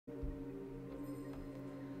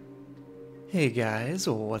Hey guys,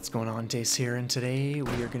 what's going on? Dace here, and today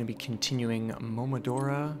we are going to be continuing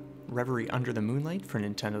Momodora, Reverie Under the Moonlight for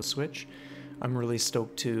Nintendo Switch. I'm really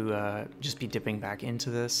stoked to just be dipping back into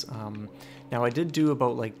this. Now I did do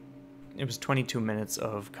about it was 22 minutes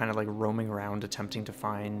of kind of like roaming around attempting to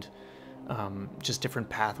find just different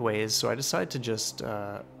pathways, so I decided to just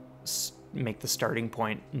make the starting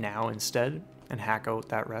point now instead and hack out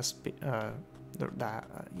that rest, the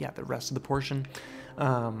rest of the portion.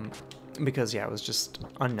 Because yeah, it was just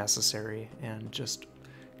unnecessary and just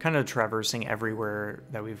kind of traversing everywhere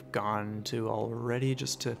that we've gone to already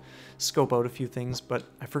just to scope out a few things. But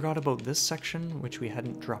I forgot about this section, which we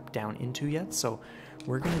hadn't dropped down into yet, so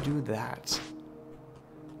we're gonna do that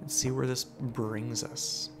and see where this brings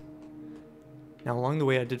us. Now along the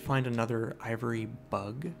way I did find another ivory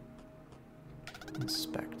bug.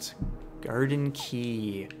 Inspect. Garden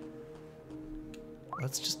key.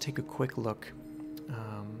 Let's just take a quick look.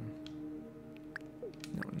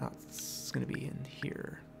 No, it's gonna be in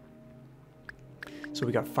here. So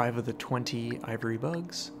we got 5 of the 20 ivory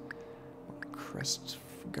bugs. Crest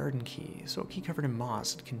garden key. So a key covered in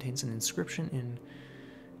moss. It contains an inscription in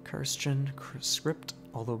Karstian script,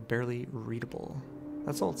 although barely readable.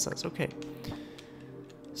 That's all it says. Okay.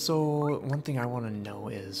 So one thing I want to know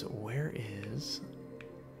is where is...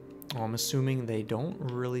 Well, I'm assuming they don't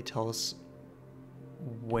really tell us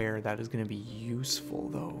where that is going to be useful,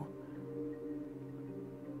 though.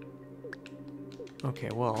 Okay,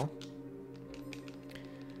 well,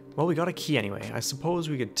 we got a key anyway. I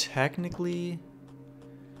suppose we could technically,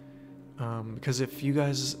 because if you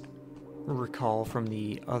guys recall from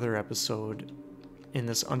the other episode, in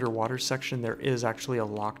this underwater section, there is actually a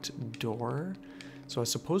locked door. So I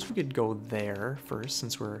suppose we could go there first,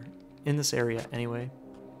 since we're in this area anyway.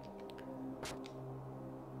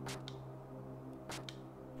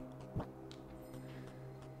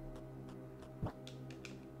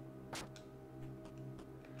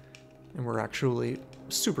 And we're actually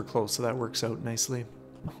super close, so that works out nicely.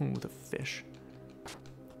 Ooh, the fish.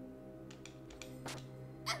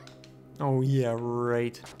 Oh yeah,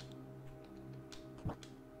 right.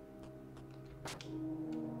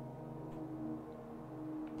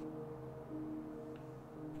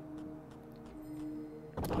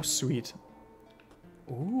 Oh, sweet.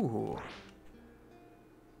 Ooh.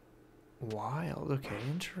 Wild. Okay,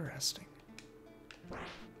 interesting.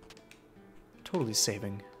 Totally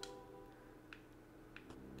saving.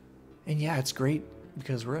 And yeah, it's great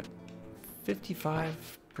because we're at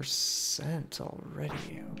 55%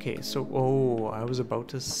 already. Okay, so, oh, I was about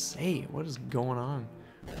to say, what is going on?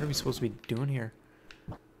 What are we supposed to be doing here?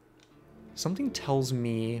 Something tells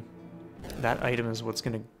me that item is what's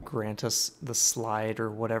going to grant us the slide or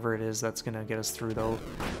whatever it is that's going to get us through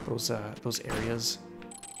those areas.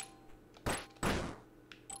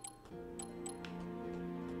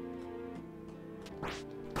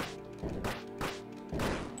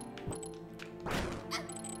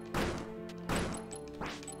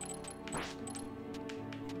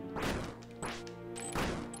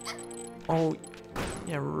 Oh,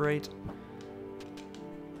 yeah, right.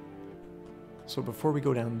 So before we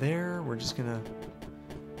go down there, we're just gonna...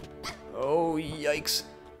 Oh, yikes.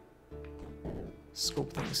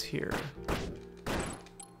 Scope things here.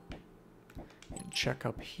 And check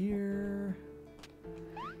up here.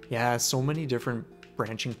 Yeah, so many different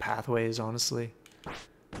branching pathways, honestly.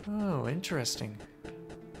 Oh, interesting.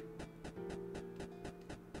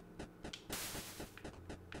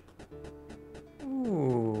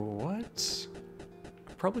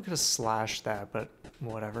 Probably could have slashed that, but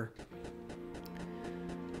whatever.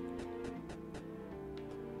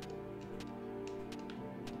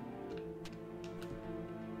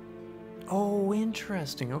 Oh,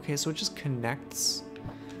 interesting. Okay, so it just connects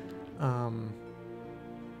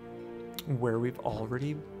where we've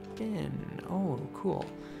already been. Oh, cool.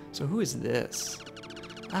 So who is this?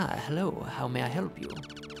 Ah, hello. How may I help you?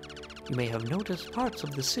 You may have noticed parts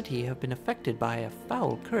of the city have been affected by a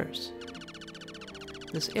foul curse.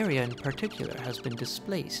 This area in particular has been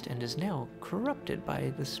displaced and is now corrupted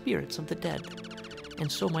by the spirits of the dead,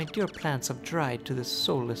 and so my dear plants have dried to this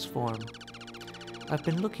soulless form. I've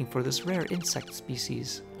been looking for this rare insect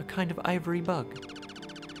species, a kind of ivory bug.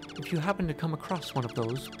 If you happen to come across one of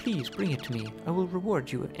those, please bring it to me. I will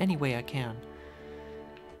reward you any way I can.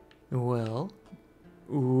 Well,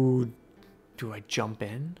 ooh, do I jump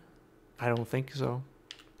in? I don't think so.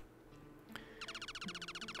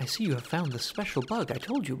 I see you have found the special bug I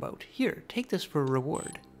told you about. Here, take this for a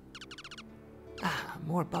reward. Ah,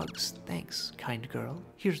 more bugs. Thanks, kind girl.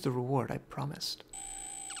 Here's the reward I promised.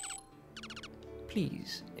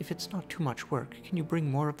 Please, if it's not too much work, can you bring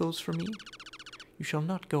more of those for me? You shall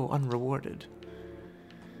not go unrewarded.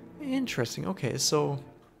 Interesting. Okay, so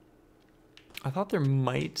I thought there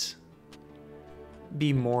might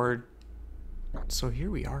be more. So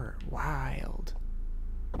here we are. Wild.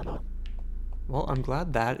 Well, I'm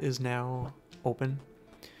glad that is now open,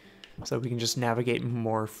 so we can just navigate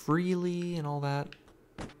more freely and all that.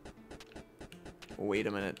 Wait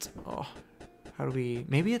a minute. Oh, how do we...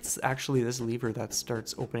 Maybe it's actually this lever that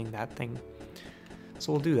starts opening that thing.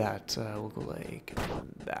 So we'll do that. We'll go like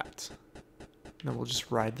that. And then we'll just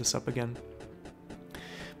ride this up again.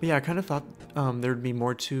 But yeah, I kind of thought there'd be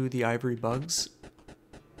more to the ivory bugs.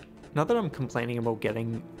 Not that I'm complaining about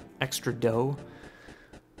getting extra dough,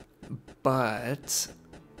 but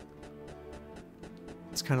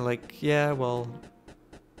it's kind of like, yeah, well,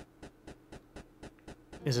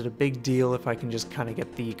 is it a big deal if I can just kind of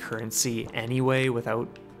get the currency anyway without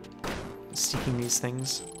seeking these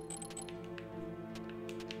things?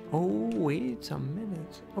 Oh, wait a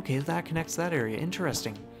minute. Okay, that connects that area.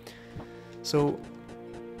 Interesting. So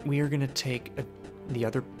we are going to take the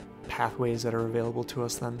other pathways that are available to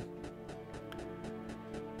us then.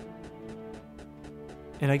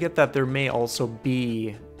 And I get that there may also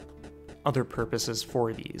be other purposes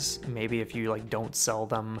for these. Maybe if you like don't sell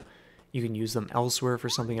them, you can use them elsewhere for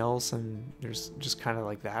something else, and there's just kind of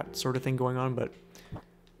like that sort of thing going on, but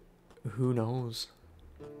who knows?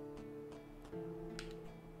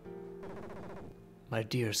 My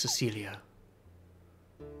dear Cecilia.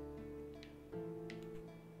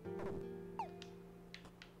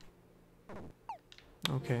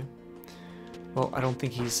 Okay. Well, I don't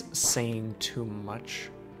think he's saying too much.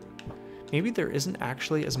 Maybe there isn't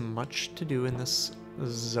actually as much to do in this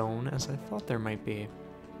zone as I thought there might be.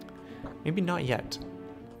 Maybe not yet.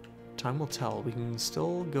 Time will tell. We can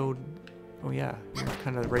still go... Oh yeah, you're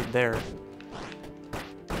kind of right there.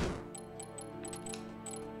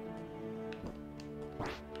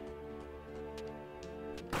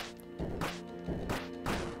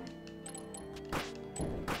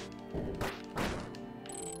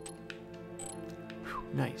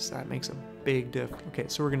 Nice, that makes a big diff. Okay,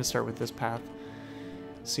 so we're gonna start with this path.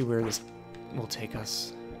 See where this will take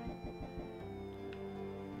us.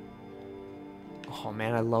 Oh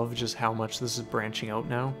man, I love just how much this is branching out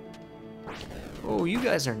now. Oh, you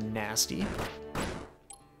guys are nasty.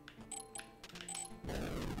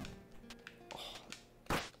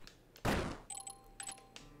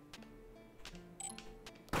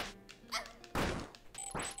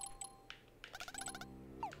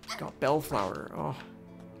 Got bellflower. Oh.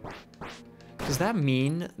 Does that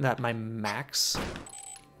mean that my max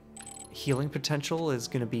healing potential is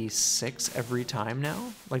going to be 6 every time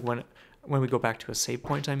now? Like when we go back to a save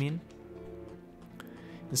point, I mean?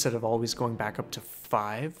 Instead of always going back up to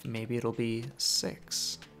 5, maybe it'll be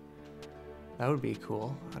 6. That would be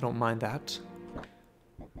cool. I don't mind that.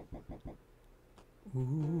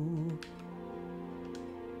 Ooh.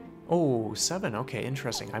 Oh, 7. Okay,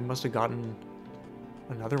 interesting. I must have gotten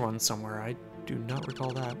another one somewhere. I do not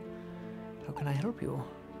recall that. How can I help you?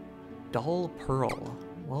 Dull Pearl.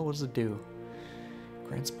 Well, what does it do?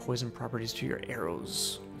 Grants poison properties to your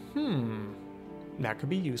arrows. That could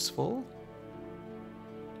be useful.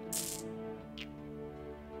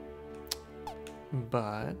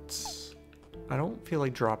 But I don't feel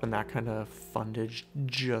like dropping that kind of fundage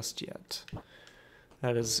just yet.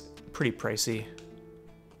 That is pretty pricey.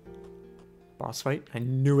 Boss fight? I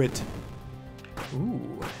knew it.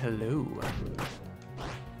 Ooh, hello.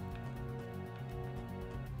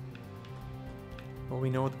 Well, we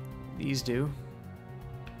know what these do.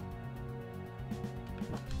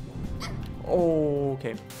 Oh,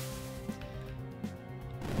 okay.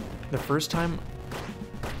 The first time,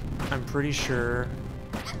 I'm pretty sure...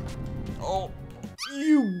 Oh,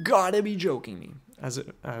 you gotta be joking me. As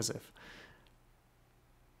if.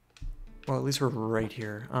 Well, at least we're right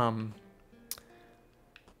here.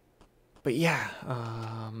 But yeah,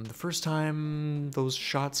 the first time those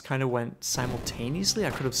shots kind of went simultaneously, I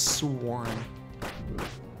could have sworn.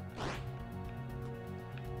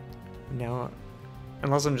 Now,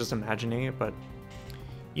 unless I'm just imagining it, but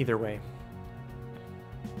either way.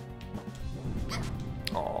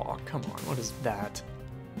 Oh, come on, what is that?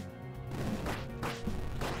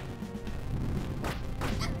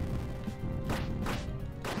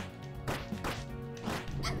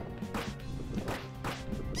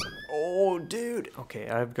 Oh, dude. Okay,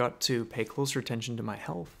 I've got to pay closer attention to my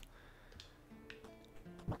health.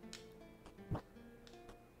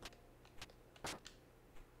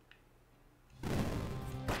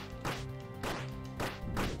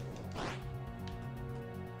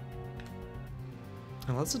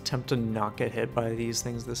 And let's attempt to not get hit by these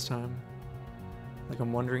things this time. Like,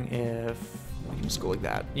 I'm wondering if we can just go like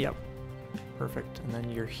that. Yep. Perfect. And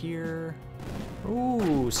then you're here.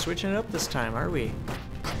 Ooh, switching it up this time, are we?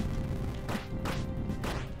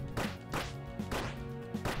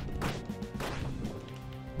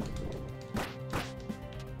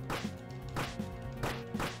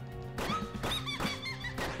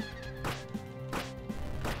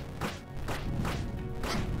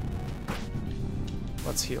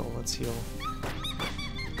 Let's heal, let's heal.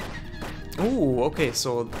 Ooh, okay,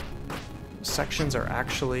 so sections are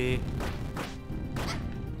actually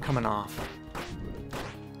coming off.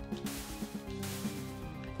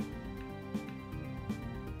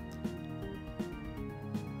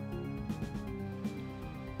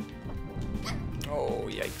 Oh,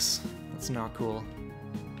 yikes. That's not cool.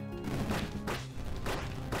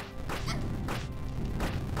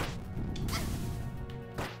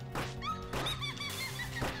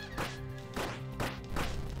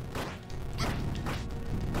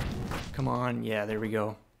 Come on, yeah, there we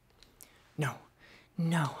go. No,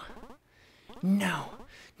 no, no,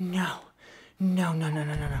 no, no, no, no, no,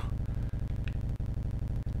 no, no.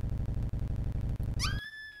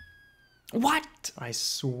 What? I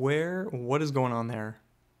swear, what is going on there?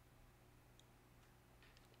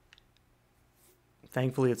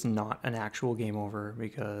 Thankfully, it's not an actual game over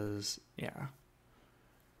because, yeah,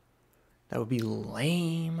 that would be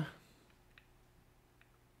lame.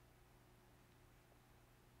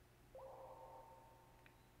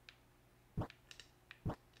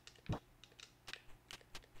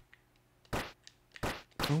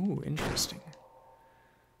 Oh, interesting.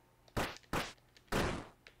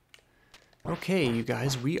 Okay, you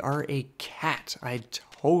guys, we are a cat. I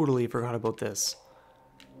totally forgot about this.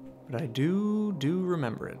 But I do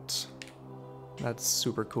remember it. That's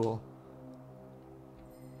super cool.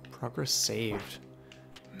 Progress saved.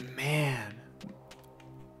 Man.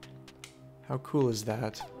 How cool is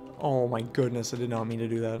that? Oh my goodness, I did not mean to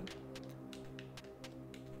do that.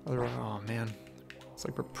 Oh man. It's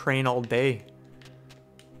like we're praying all day.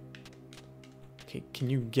 Okay, can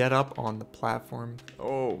you get up on the platform?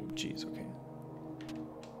 Oh, jeez, okay.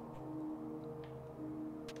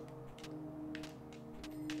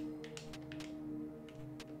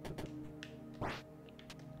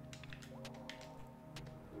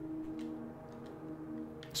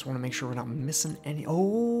 Just want to make sure we're not missing any.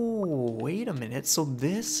 Oh, wait a minute. So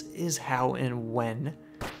this is how and when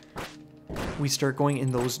we start going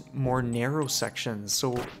in those more narrow sections.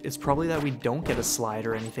 So it's probably that we don't get a slide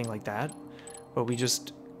or anything like that, but we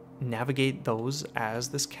just navigate those as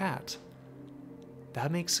this cat.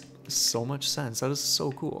 That makes so much sense. That is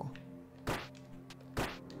so cool.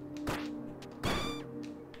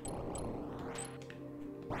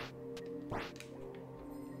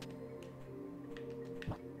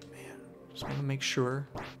 Just want to make sure.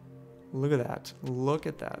 Look at that. Look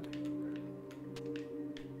at that.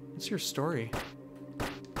 What's your story?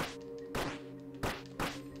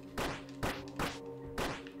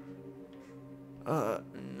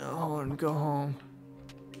 No, and go home.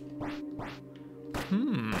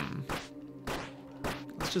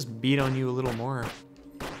 Let's just beat on you a little more.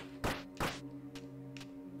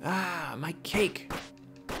 Ah, my cake.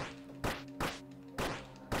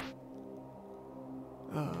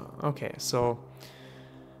 Okay, so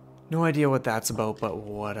no idea what that's about, but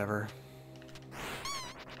whatever.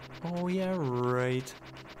 Oh yeah, right.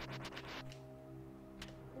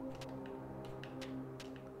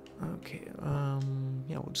 Okay,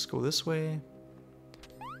 yeah, we'll just go this way.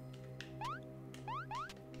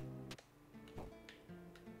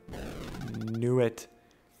 Knew it.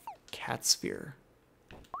 Cat sphere.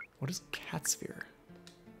 What is cat sphere?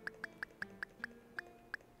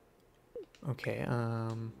 Okay,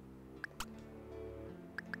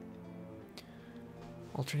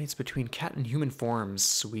 alternates between cat and human forms.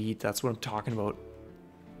 Sweet, that's what I'm talking about.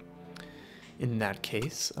 In that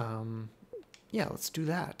case, yeah, let's do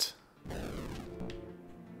that.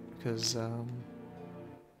 Because,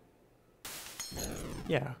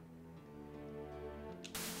 yeah.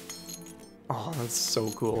 Oh, that's so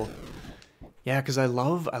cool. Yeah, because I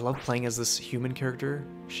love playing as this human character.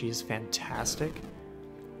 She's fantastic.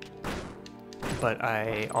 But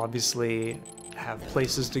I obviously have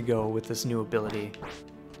places to go with this new ability.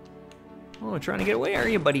 Oh, trying to get away, are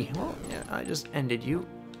you, buddy? Well, yeah, I just ended you.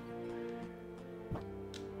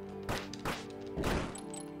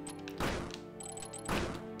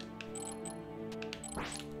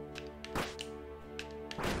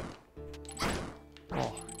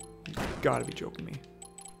 Oh, you gotta be joking me.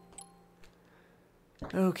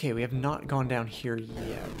 Okay, we have not gone down here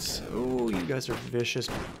yet. Oh, you guys are vicious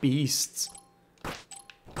beasts.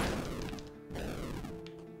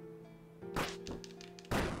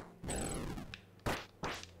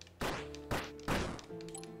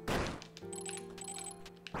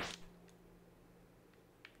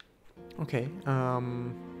 Okay.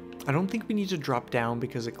 I don't think we need to drop down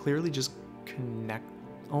because it clearly just connect.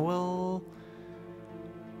 Oh, well.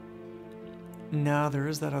 No, there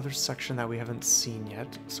is that other section that we haven't seen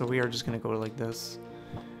yet. So we are just going to go like this.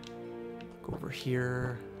 Go over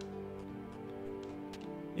here.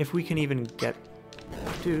 If we can even get...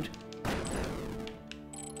 Dude.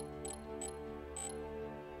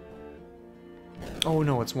 Oh,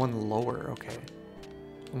 no, it's one lower. Okay.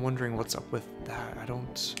 I'm wondering what's up with that. I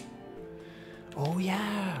don't... Oh,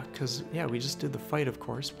 yeah. Because, yeah, we just did the fight, of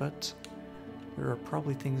course, but... There are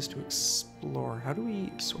probably things to explore. How do we...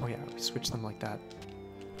 Oh yeah, we switch them like that.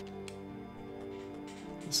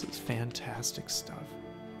 This is fantastic stuff.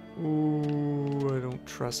 Ooh, I don't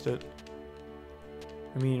trust it.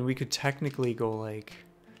 I mean, we could technically go like...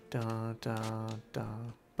 Da, da, da.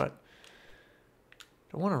 But...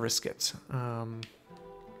 Don't want to risk it.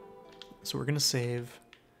 So we're going to save.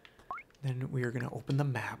 Then we are going to open the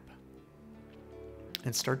map.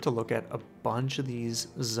 And start to look at a bunch of these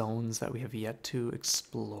zones that we have yet to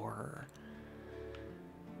explore.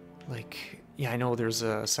 Like, yeah, I know there's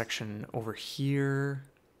a section over here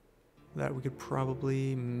that we could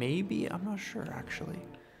probably, maybe, I'm not sure actually.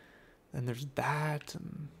 Then there's that,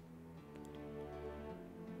 and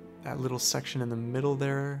that little section in the middle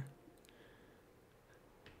there.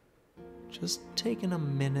 Just taking a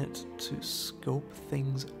minute to scope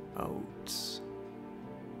things out.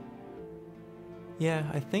 Yeah,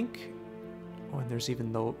 I think. Oh, and there's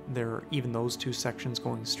even though there are even those two sections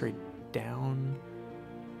going straight down.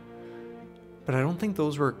 But I don't think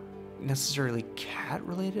those were necessarily cat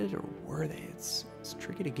related, or were they? It's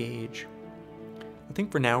tricky to gauge. I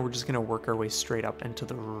think for now we're just gonna work our way straight up and to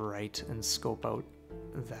the right and scope out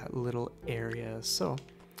that little area. So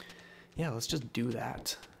yeah, let's just do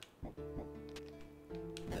that.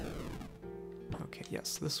 Okay,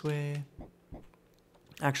 yes, this way.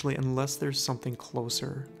 Actually, unless there's something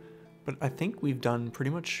closer. But I think we've done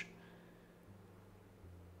pretty much...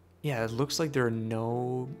 Yeah, it looks like there are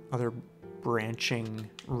no other branching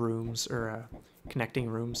rooms or connecting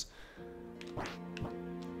rooms.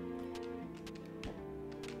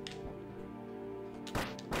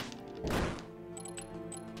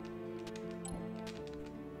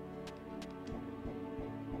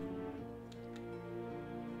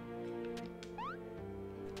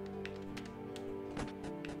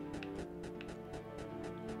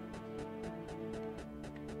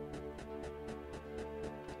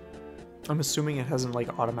 I'm assuming it hasn't like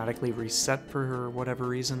automatically reset for whatever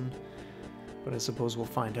reason, but I suppose we'll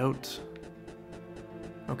find out.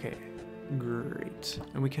 Okay, great.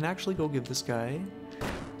 And we can actually go give this guy...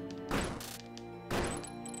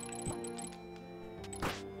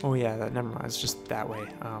 Oh yeah, never mind, it's just that way.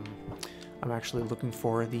 I'm actually looking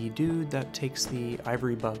for the dude that takes the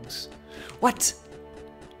ivory bugs. What?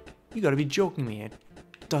 You gotta be joking me. It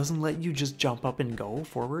doesn't let you just jump up and go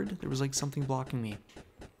forward? There was like something blocking me.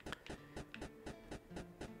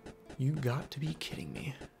 You got to be kidding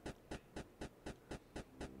me.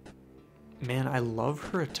 Man, I love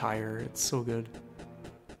her attire. It's so good.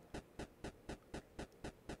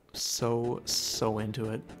 So into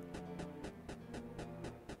it.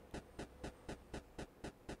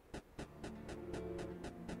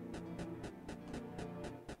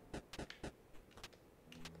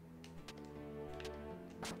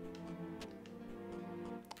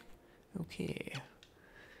 Okay.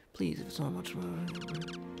 Please, if it's not much more...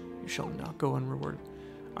 You shall not go unrewarded.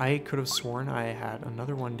 I could have sworn I had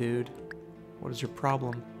another one, dude. What is your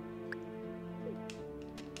problem?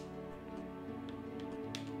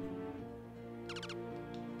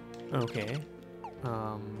 Okay.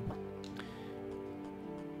 Man,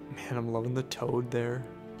 I'm loving the toad there.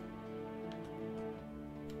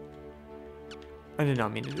 I did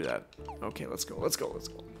not mean to do that. Okay, let's go.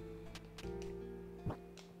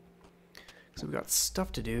 So we got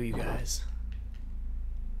stuff to do, you guys.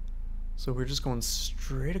 So we're just going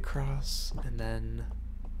straight across, and then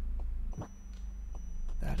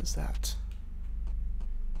that is that.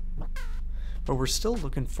 But we're still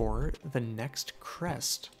looking for the next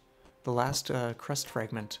crest, the last crest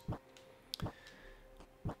fragment.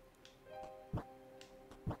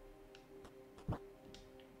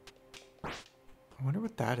 I wonder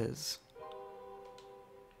what that is.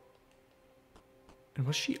 And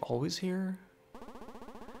was she always here?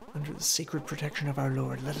 Under the sacred protection of our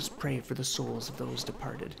Lord, let us pray for the souls of those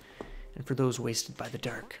departed, and for those wasted by the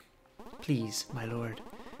dark. Please, my Lord,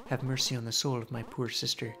 have mercy on the soul of my poor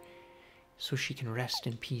sister, so she can rest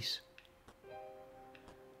in peace.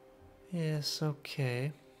 Yes,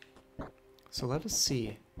 okay. So let us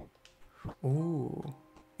see. Ooh,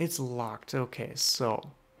 it's locked. Okay,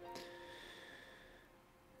 so...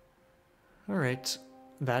 Alright,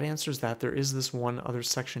 that answers that. There is this one other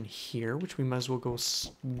section here, which we might as well go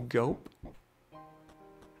scope.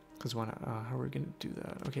 Because how are we going to do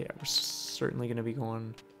that? Okay, yeah, we're certainly going to be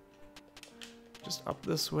going just up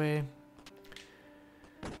this way.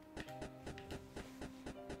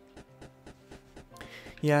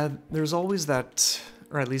 Yeah, there's always that,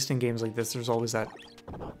 or at least in games like this, there's always that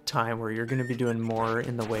time where you're going to be doing more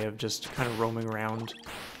in the way of just kind of roaming around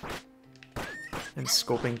and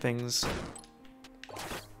scoping things.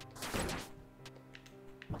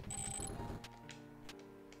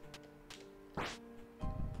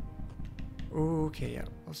 Okay, yeah,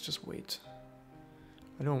 let's just wait.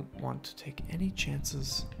 I don't want to take any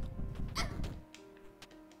chances.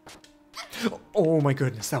 Oh my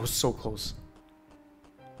goodness, that was so close.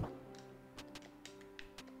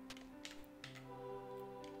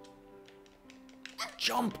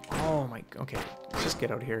 Jump! Oh my, okay, just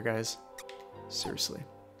get out here, guys. Seriously.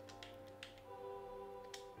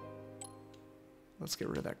 Let's get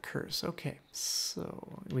rid of that curse. Okay,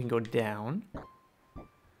 so we can go down.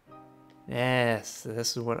 Yes,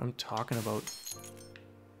 this is what I'm talking about.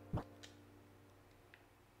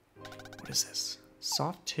 What is this?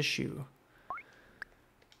 Soft tissue.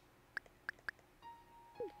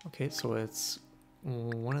 Okay, so it's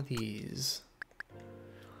one of these.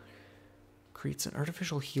 Creates an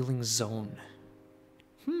artificial healing zone.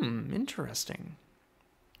 Interesting.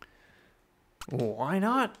 Why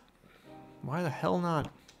not? Why the hell not?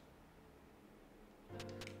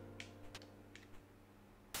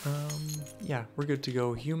 Yeah, we're good to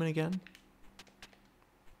go. Human again.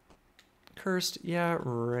 Cursed, yeah,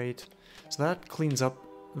 right. So that cleans up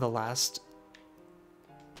the last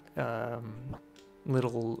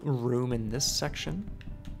little room in this section.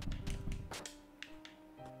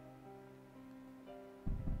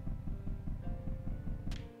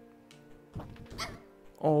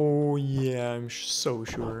 Oh yeah, I'm so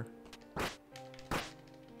sure.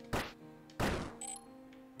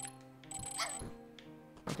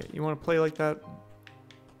 Okay, you want to play like that?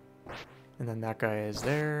 And then that guy is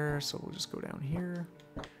there, so we'll just go down here.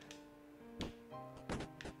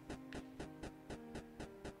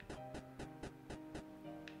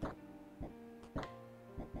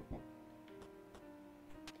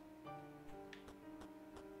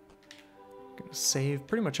 Gonna save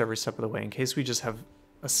pretty much every step of the way in case we just have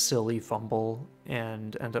a silly fumble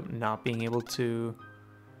and end up not being able to.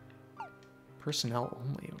 Personnel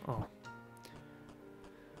only. Oh.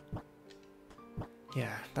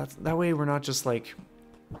 Yeah, that way we're not just like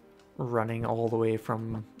running all the way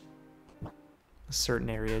from a certain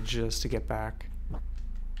area just to get back.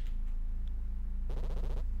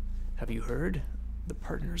 Have you heard? The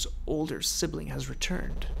partner's older sibling has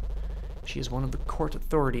returned. She is one of the court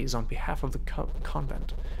authorities on behalf of the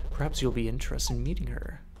convent. Perhaps you'll be interested in meeting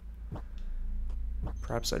her.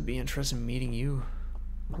 Perhaps I'd be interested in meeting you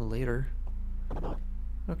later.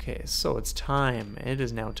 Okay, so it's time. It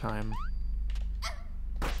is now time.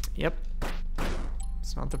 Yep.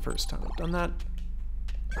 It's not the first time I've done that.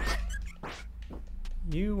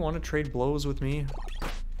 You want to trade blows with me?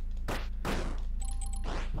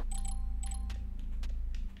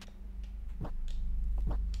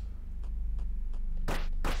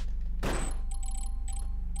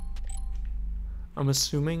 I'm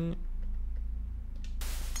assuming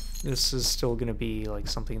this is still going to be like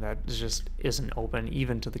something that just isn't open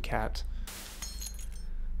even to the cat.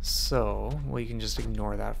 So, we can just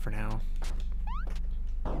ignore that for now.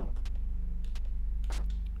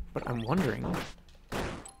 But I'm wondering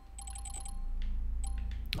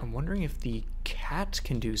if the cat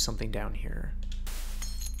can do something down here.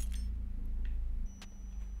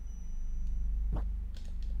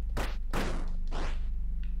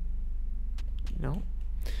 No?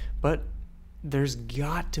 But there's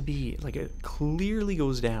got to be, like, it clearly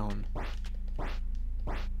goes down.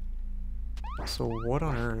 So what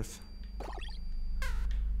on earth?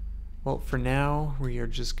 Well, for now, we are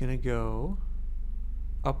just gonna go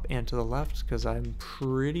up and to the left, because I'm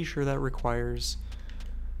pretty sure that requires...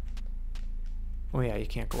 Oh yeah, you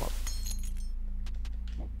can't go up.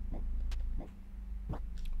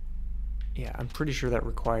 Yeah, I'm pretty sure that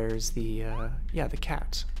requires the, yeah, the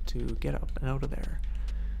cat to get up and out of there.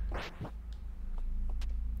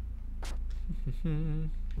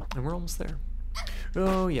 And we're almost there.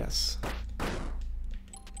 Oh, yes.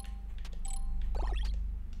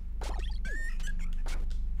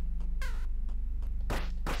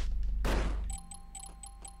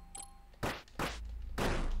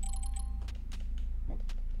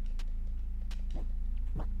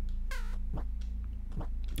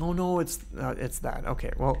 Oh no, it's that.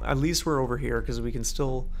 Okay, well, at least we're over here because we can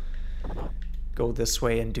still go this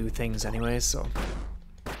way and do things anyway, so.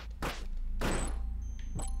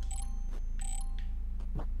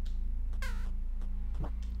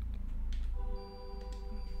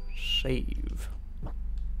 Save.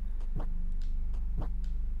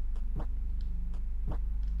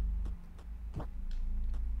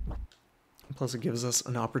 Plus it gives us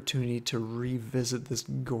an opportunity to revisit this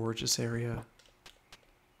gorgeous area.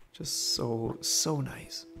 Just so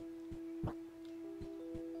nice.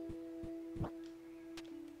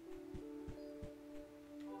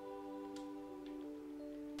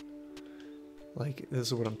 Like, this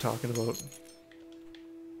is what I'm talking about.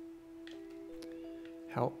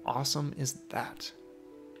 How awesome is that?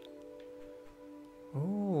 Oh,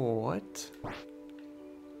 what?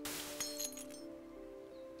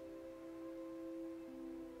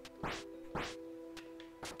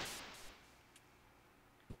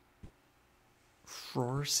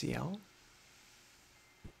 Ciel?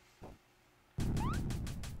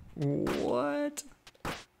 What?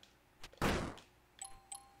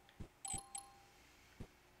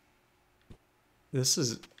 This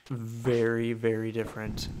is very, very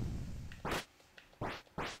different.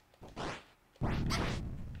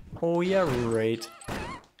 Oh yeah, right.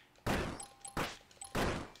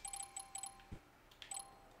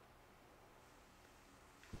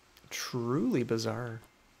 Truly bizarre.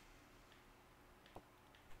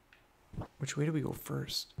 Which way do we go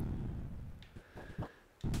first?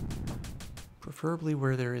 Preferably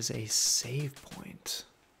where there is a save point.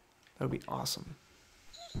 That would be awesome.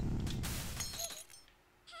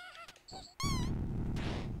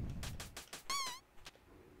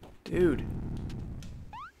 Dude.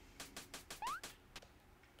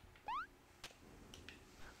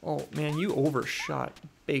 Oh man, you overshot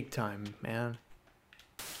big time, man.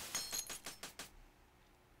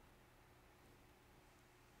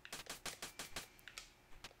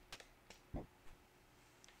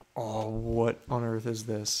 Oh, what on earth is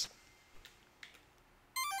this?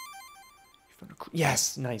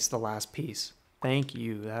 Yes, nice, the last piece. Thank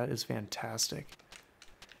you, that is fantastic.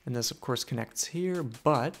 And this, of course, connects here,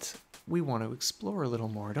 but we want to explore a little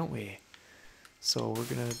more, don't we? So we're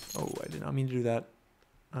gonna... Oh, I did not mean to do that.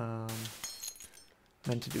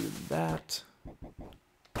 Meant to do that.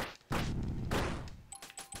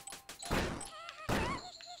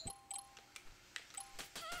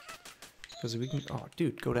 Because we can... Oh,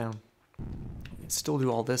 dude, go down. We can still do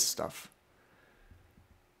all this stuff.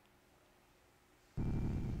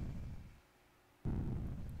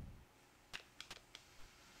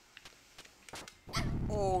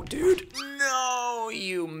 Oh, dude. No,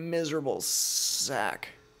 you miserable sack.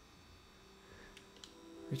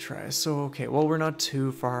 Retry. So, okay. Well, we're not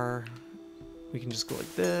too far. We can just go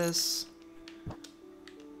like this.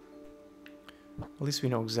 At least we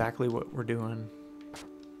know exactly what we're doing.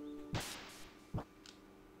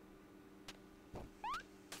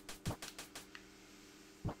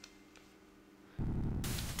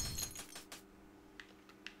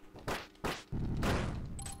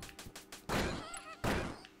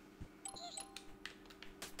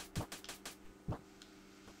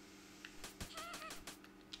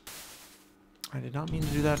 I did not mean to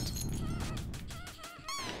do that.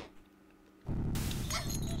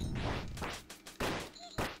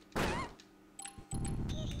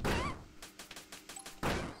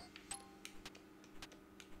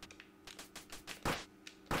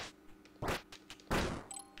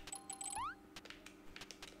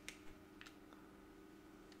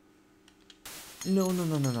 No, no,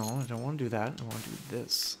 no, no, no. I don't want to do that. I want to do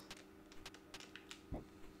this.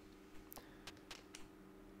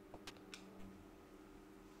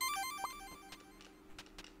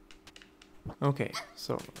 Okay,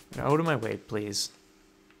 so out of my way, please.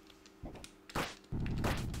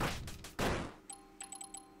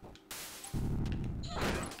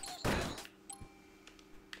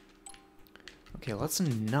 Okay, let's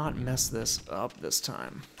not mess this up this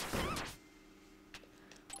time.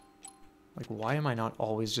 Like, why am I not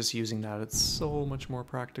always just using that? It's so much more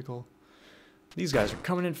practical. These guys are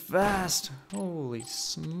coming in fast. Holy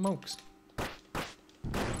smokes.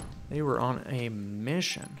 They were on a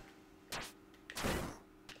mission.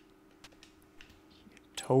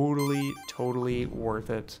 Totally, totally worth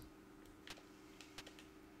it.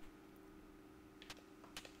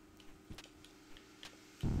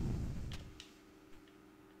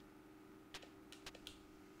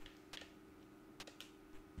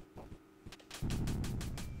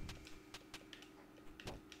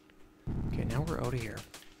 Okay, now we're out of here.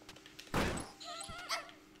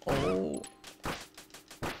 Oh.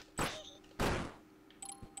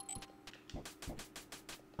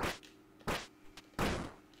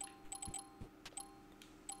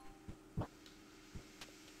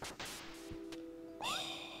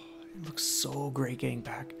 so great getting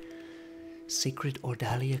back. Sacred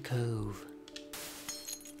Ordalia Cove.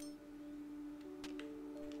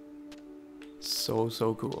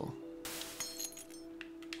 So cool.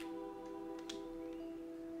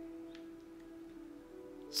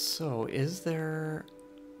 So, is there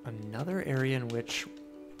another area in which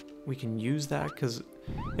we can use that? Because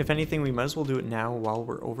if anything, we might as well do it now while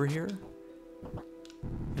we're over here.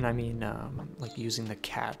 And I mean, like using the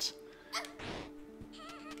cat.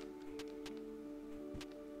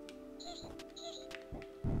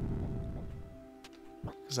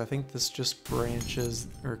 Because I think this just branches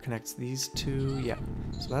or connects these two. Yeah,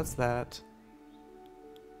 so that's that.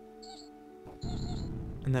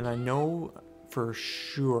 And then I know for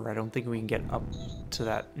sure I don't think we can get up to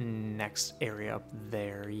that next area up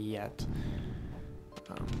there yet.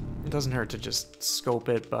 It doesn't hurt to just scope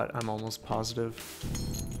it, but I'm almost positive.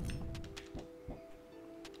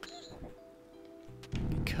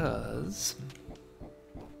 Because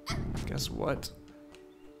guess what?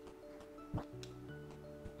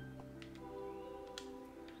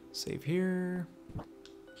 Save here.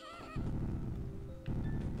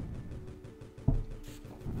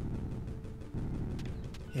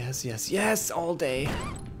 Yes, yes, yes, all day.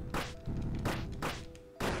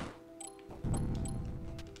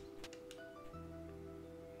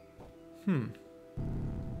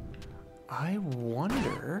 I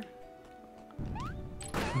wonder,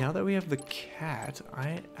 now that we have the cat,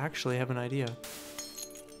 I actually have an idea.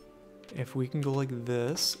 If we can go like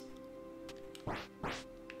this.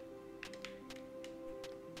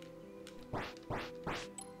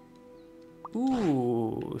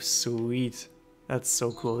 Ooh, sweet. That's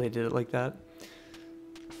so cool they did it like that.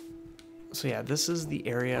 So yeah, this is the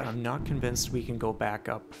area. I'm not convinced we can go back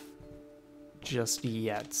up just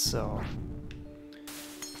yet, so...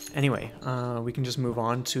 Anyway, we can just move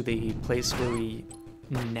on to the place where we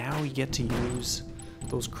now get to use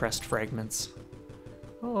those crest fragments.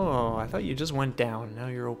 Oh, I thought you just went down. Now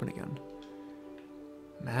you're open again.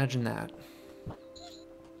 Imagine that.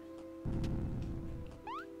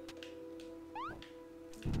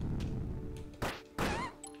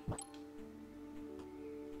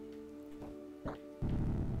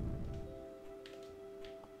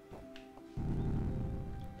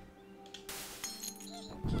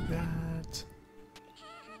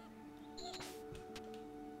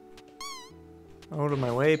 Out of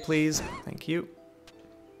my way, please. Thank you.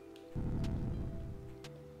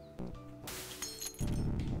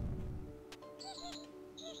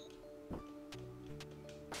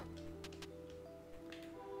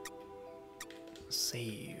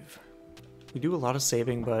 Save. We do a lot of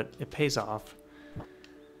saving, but it pays off.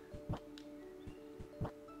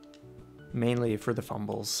 Mainly for the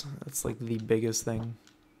fumbles. That's like the biggest thing.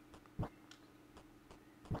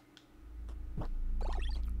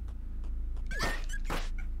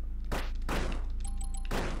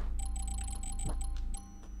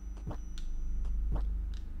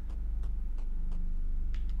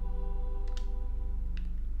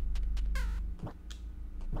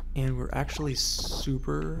 And we're actually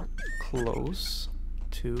super close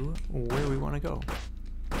to where we want to go.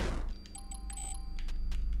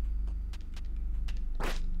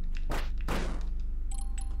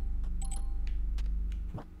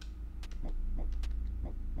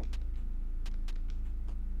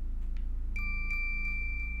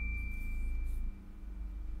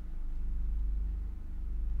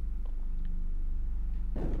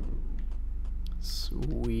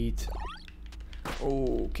 Sweet.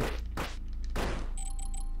 Okay.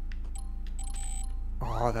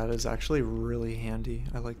 Oh, that is actually really handy.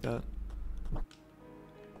 I like that.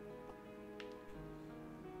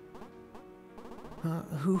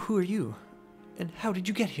 Who are you? And how did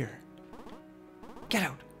you get here? Get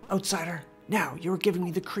out, outsider! Now, you're giving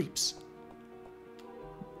me the creeps.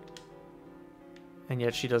 And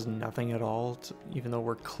yet she does nothing at all, even though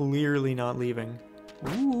we're clearly not leaving.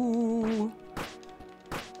 Ooh!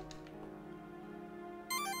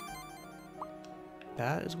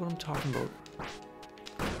 That is what I'm talking about.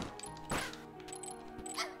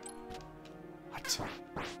 What?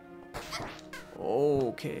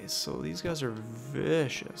 Okay, so these guys are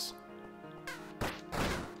vicious.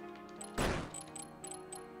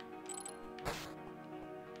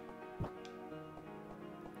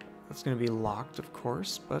 That's gonna be locked, of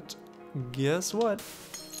course, but guess what?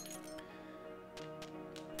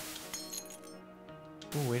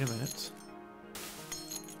 Oh, wait a minute.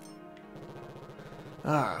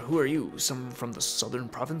 Ah, who are you? Someone from the southern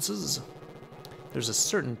provinces? There's a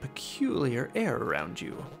certain peculiar air around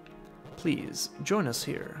you. Please, join us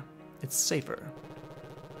here. It's safer.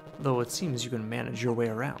 Though it seems you can manage your way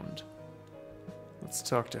around. Let's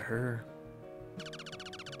talk to her.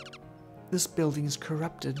 This building is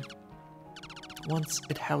corrupted. Once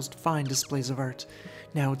it housed fine displays of art.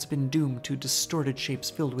 Now it's been doomed to distorted shapes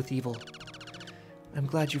filled with evil. I'm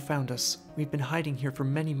glad you found us. We've been hiding here for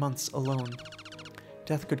many months alone.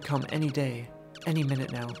 Death could come any day, any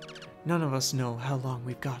minute now. None of us know how long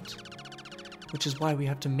we've got. Which is why we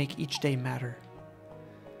have to make each day matter.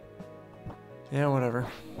 Yeah, whatever.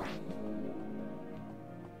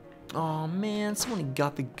 Aw, man, someone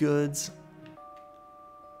got the goods.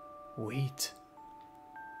 Wait.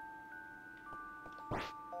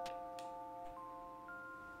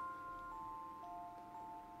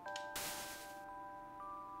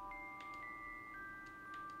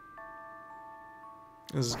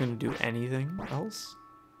 Is this gonna do anything else?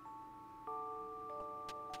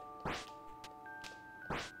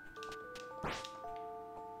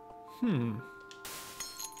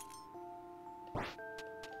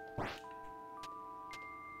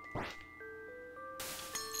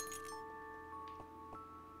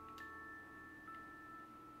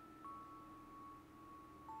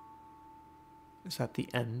 Is that the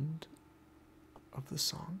end of the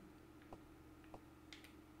song?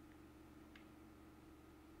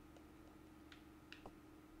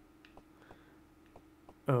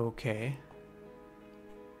 Okay.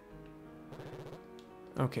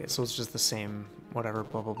 Okay, so it's just the same, whatever,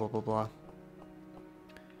 blah, blah, blah, blah, blah.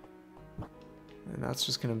 And that's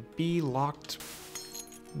just gonna be locked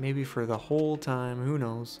maybe for the whole time, who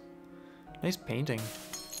knows. Nice painting.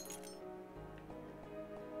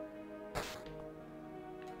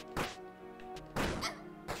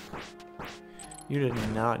 You did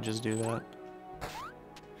not just do that.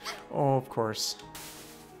 Oh, of course.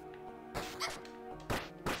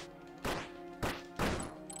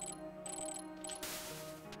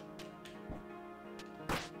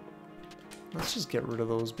 Let's just get rid of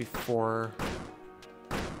those before.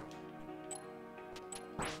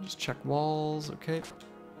 Just check walls, okay.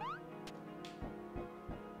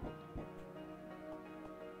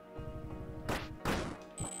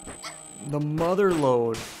 The mother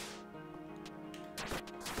load.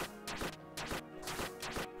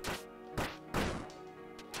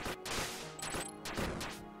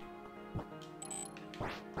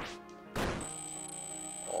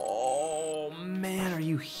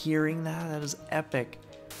 Hearing that? That is epic.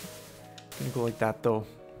 I'm gonna go like that though.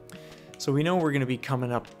 So we know we're gonna be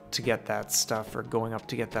coming up to get that stuff, or going up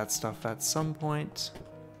to get that stuff at some point.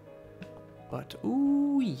 But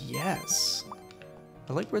ooh, yes.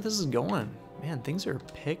 I like where this is going. Man, things are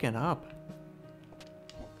picking up.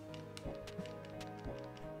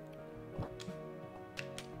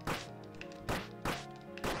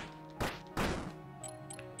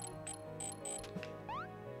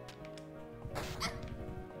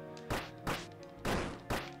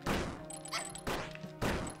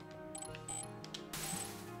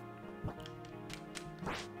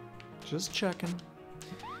 Just checking.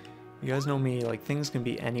 You guys know me, like, things can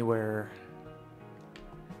be anywhere.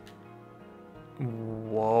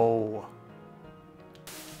 Whoa.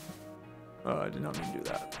 Oh, I did not mean to do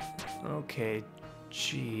that. Okay,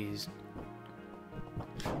 jeez.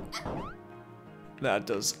 That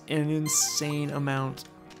does an insane amount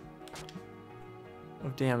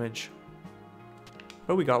of damage.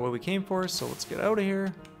 But we got what we came for, so let's get out of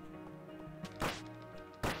here.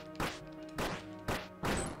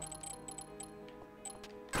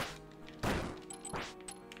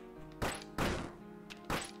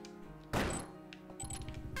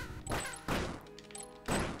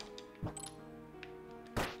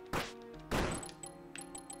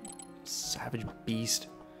 Savage beast.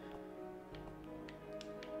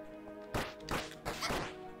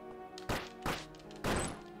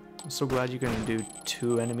 I'm so glad you can do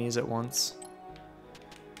 2 enemies at once.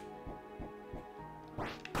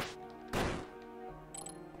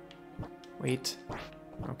 Wait.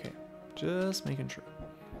 Okay. Just making sure.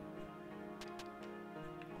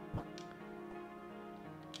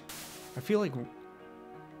 I feel like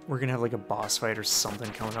we're gonna have like a boss fight or something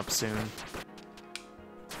coming up soon.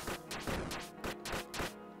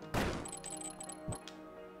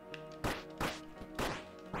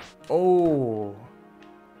 Oh.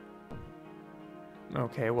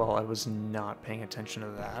 Okay, well, I was not paying attention to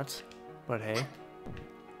that, but hey.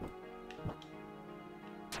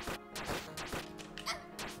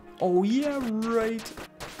 Oh, yeah, right.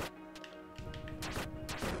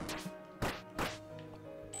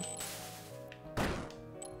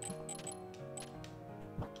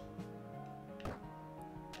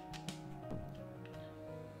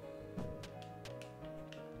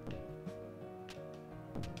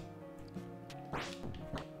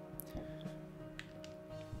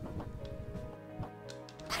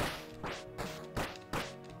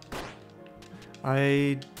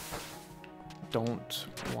 I don't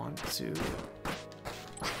want to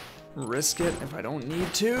risk it if I don't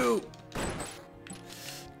need to.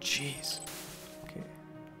 Jeez. Okay.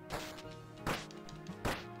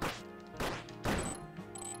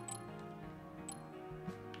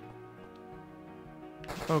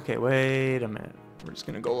 Okay, wait a minute. We're just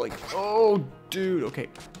gonna go like, oh, dude. Okay,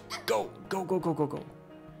 go, go, go, go, go, go.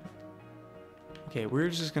 Okay, we're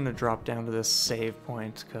just gonna drop down to this save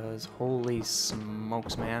point because holy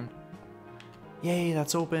smokes, man. Yay,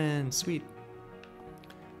 that's open. Sweet.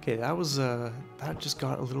 Okay, that was that just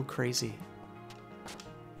got a little crazy.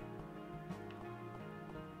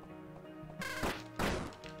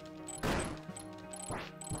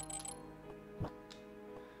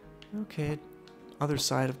 Okay, other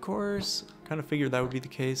side, of course. Kind of figured that would be the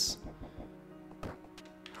case.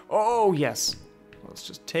 Oh, yes. Let's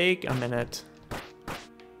just take a minute.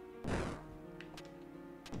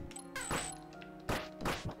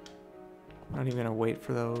 Not even gonna wait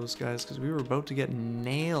for those guys because we were about to get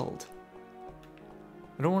nailed.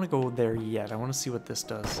 I don't want to go there yet. I want to see what this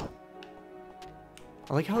does.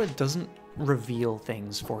 I like how it doesn't reveal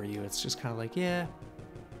things for you. It's just kind of like, yeah,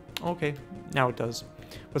 okay, now it does.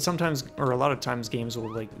 But sometimes, or a lot of times, games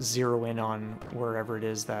will like zero in on wherever it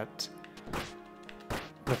is that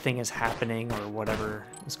the thing is happening or whatever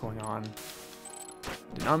is going on.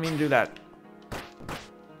 Did not mean to do that.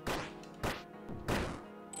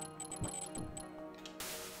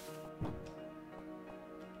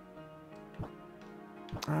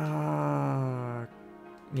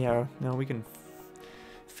 Yeah, no, we can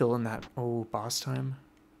fill in that, oh, boss time.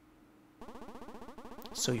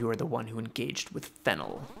 So you are the one who engaged with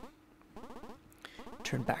Fennel.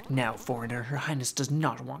 Turn back now, foreigner. Her Highness does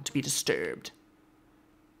not want to be disturbed.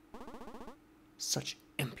 Such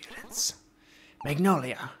impudence.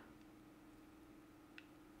 Magnolia.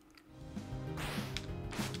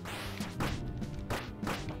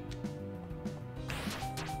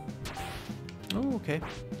 Oh, okay.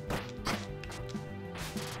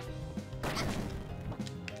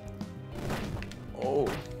 Oh.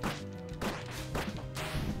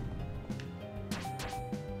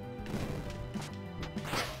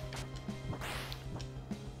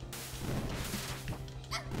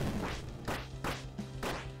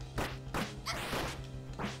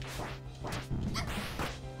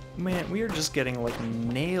 Man, we are just getting like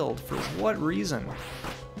nailed. For what reason?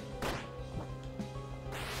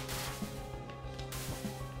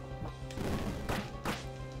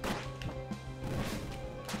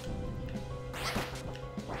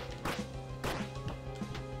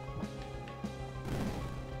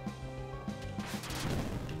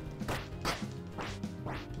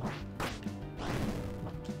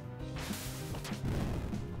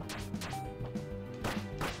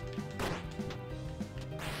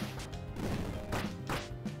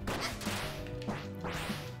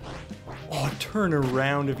 Turn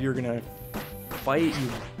around if you're gonna fight, you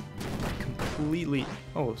completely...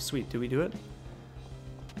 Oh, sweet. Did we do it?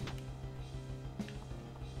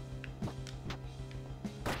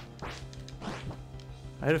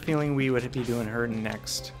 I had a feeling we would be doing her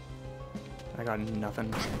next. I got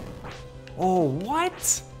nothing. Oh,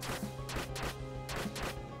 what?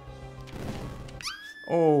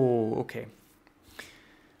 Oh, okay.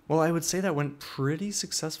 Well, I would say that went pretty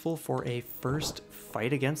successful for a first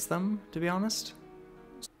fight against them, to be honest.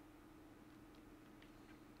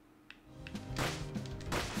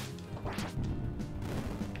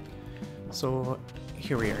 So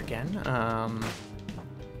here we are again.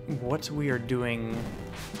 What we are doing,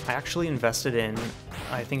 I actually invested in,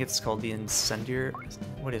 I think it's called the Incendiary,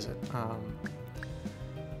 what is it?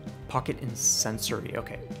 Pocket Incensory,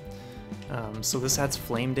 okay. So this adds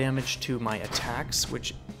flame damage to my attacks,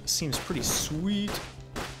 which seems pretty sweet.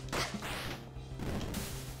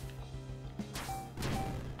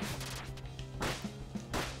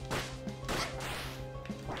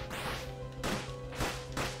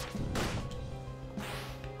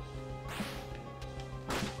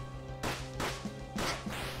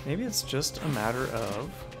 Maybe it's just a matter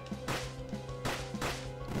of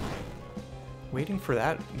waiting for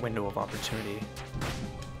that window of opportunity.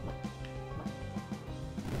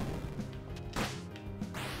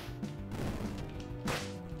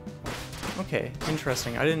 Okay,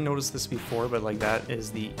 interesting. I didn't notice this before, but like that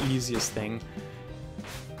is the easiest thing.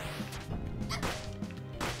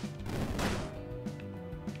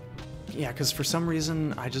 Yeah, because for some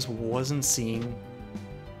reason I just wasn't seeing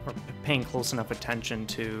or paying close enough attention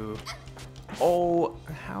to... Oh,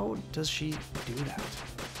 how does she do that?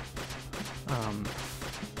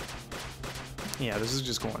 Yeah, this is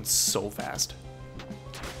just going so fast.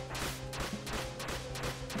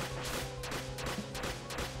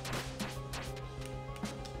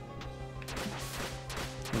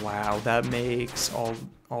 Wow, that makes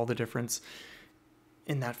all the difference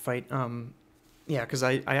in that fight. Yeah, because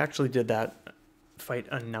I actually did that fight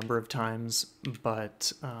a number of times,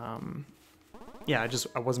 but yeah,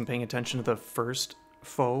 I wasn't paying attention to the first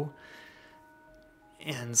foe.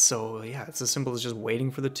 And so, yeah, it's as simple as just waiting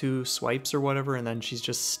for the 2 swipes or whatever, and then she's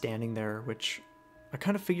just standing there, which I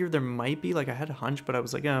kind of figured there might be. Like, I had a hunch, but I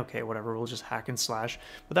was like, yeah, okay, whatever, we'll just hack and slash.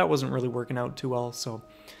 But that wasn't really working out too well, so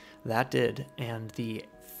that did. And the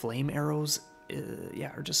flame arrows,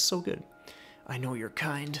 yeah, are just so good. I know you're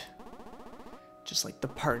kind. Just like the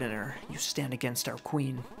pardoner, you stand against our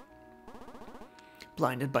queen.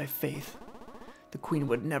 Blinded by faith, the queen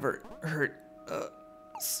would never hurt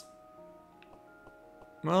us.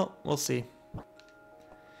 Well, we'll see.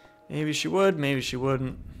 Maybe she would, maybe she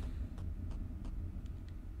wouldn't.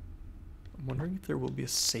 I'm wondering if there will be a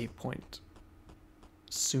save point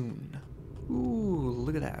soon. Ooh,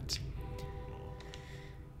 look at that.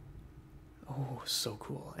 Oh, so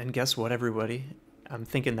cool. And guess what, everybody? I'm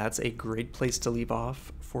thinking that's a great place to leave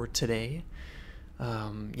off for today.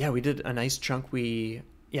 Yeah, we did a nice chunk.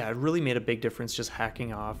 Yeah, it really made a big difference just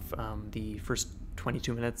hacking off the first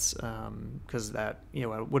 22 minutes, because that, you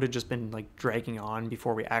know, it would have just been like dragging on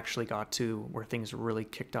before we actually got to where things really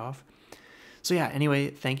kicked off. So yeah,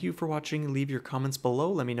 anyway, thank you for watching. Leave your comments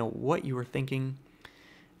below. Let me know what you were thinking.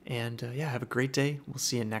 And yeah, have a great day. We'll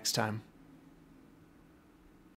see you next time.